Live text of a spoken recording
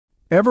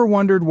Ever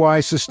wondered why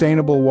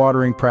sustainable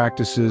watering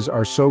practices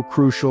are so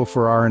crucial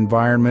for our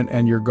environment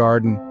and your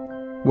garden?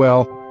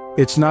 Well,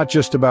 it's not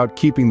just about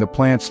keeping the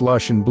plants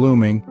lush and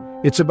blooming,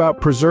 it's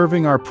about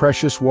preserving our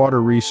precious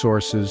water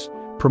resources,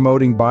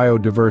 promoting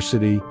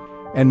biodiversity,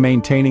 and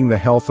maintaining the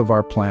health of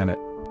our planet.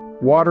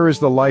 Water is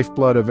the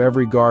lifeblood of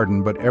every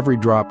garden, but every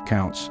drop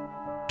counts.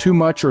 Too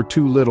much or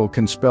too little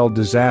can spell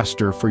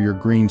disaster for your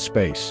green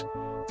space.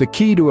 The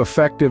key to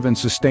effective and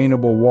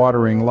sustainable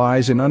watering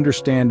lies in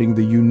understanding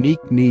the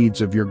unique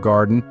needs of your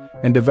garden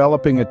and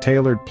developing a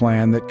tailored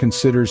plan that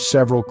considers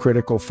several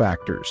critical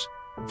factors.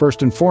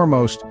 First and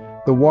foremost,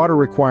 the water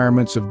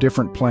requirements of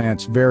different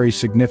plants vary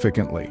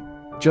significantly.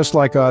 Just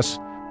like us,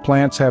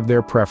 plants have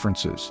their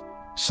preferences.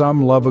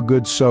 Some love a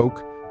good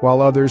soak,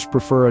 while others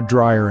prefer a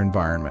drier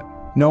environment.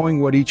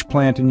 Knowing what each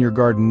plant in your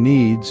garden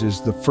needs is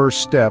the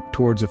first step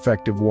towards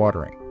effective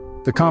watering.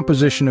 The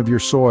composition of your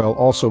soil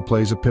also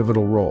plays a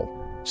pivotal role.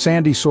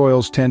 Sandy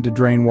soils tend to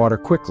drain water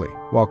quickly,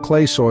 while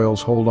clay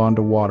soils hold on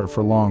to water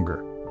for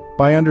longer.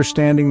 By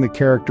understanding the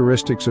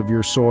characteristics of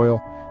your soil,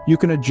 you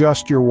can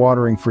adjust your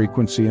watering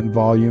frequency and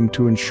volume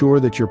to ensure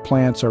that your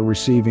plants are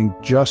receiving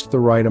just the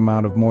right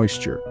amount of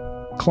moisture.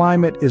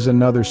 Climate is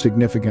another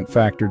significant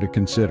factor to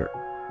consider.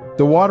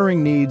 The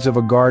watering needs of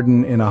a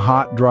garden in a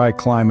hot, dry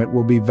climate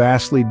will be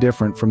vastly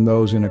different from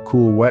those in a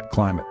cool, wet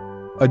climate.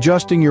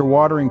 Adjusting your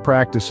watering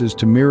practices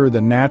to mirror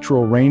the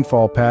natural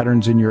rainfall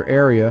patterns in your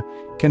area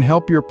can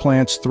help your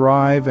plants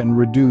thrive and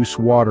reduce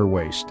water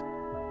waste.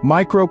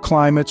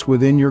 Microclimates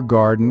within your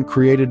garden,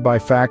 created by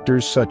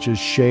factors such as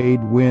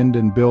shade, wind,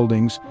 and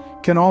buildings,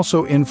 can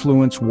also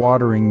influence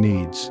watering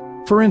needs.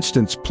 For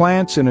instance,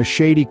 plants in a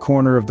shady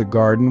corner of the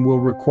garden will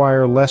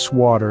require less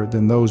water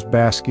than those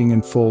basking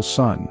in full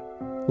sun.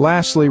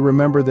 Lastly,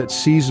 remember that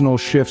seasonal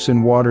shifts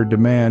in water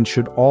demand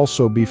should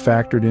also be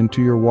factored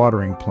into your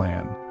watering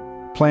plan.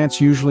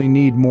 Plants usually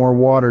need more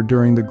water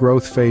during the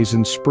growth phase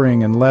in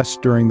spring and less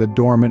during the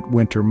dormant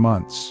winter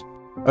months.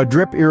 A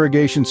drip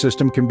irrigation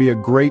system can be a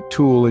great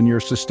tool in your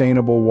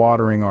sustainable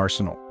watering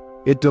arsenal.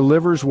 It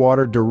delivers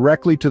water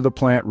directly to the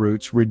plant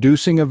roots,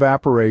 reducing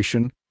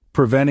evaporation,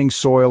 preventing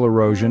soil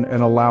erosion,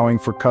 and allowing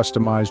for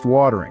customized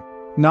watering.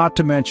 Not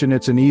to mention,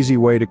 it's an easy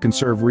way to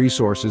conserve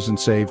resources and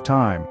save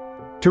time.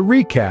 To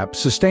recap,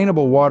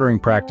 sustainable watering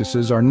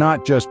practices are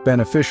not just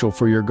beneficial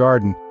for your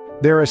garden,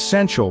 they're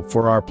essential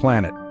for our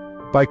planet.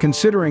 By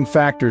considering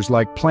factors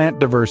like plant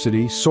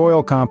diversity,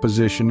 soil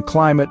composition,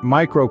 climate,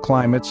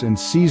 microclimates, and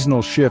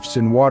seasonal shifts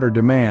in water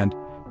demand,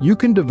 you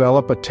can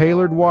develop a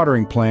tailored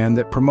watering plan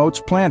that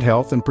promotes plant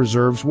health and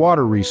preserves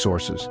water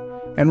resources.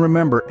 And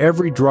remember,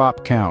 every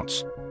drop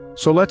counts.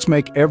 So let's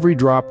make every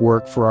drop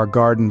work for our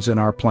gardens and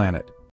our planet.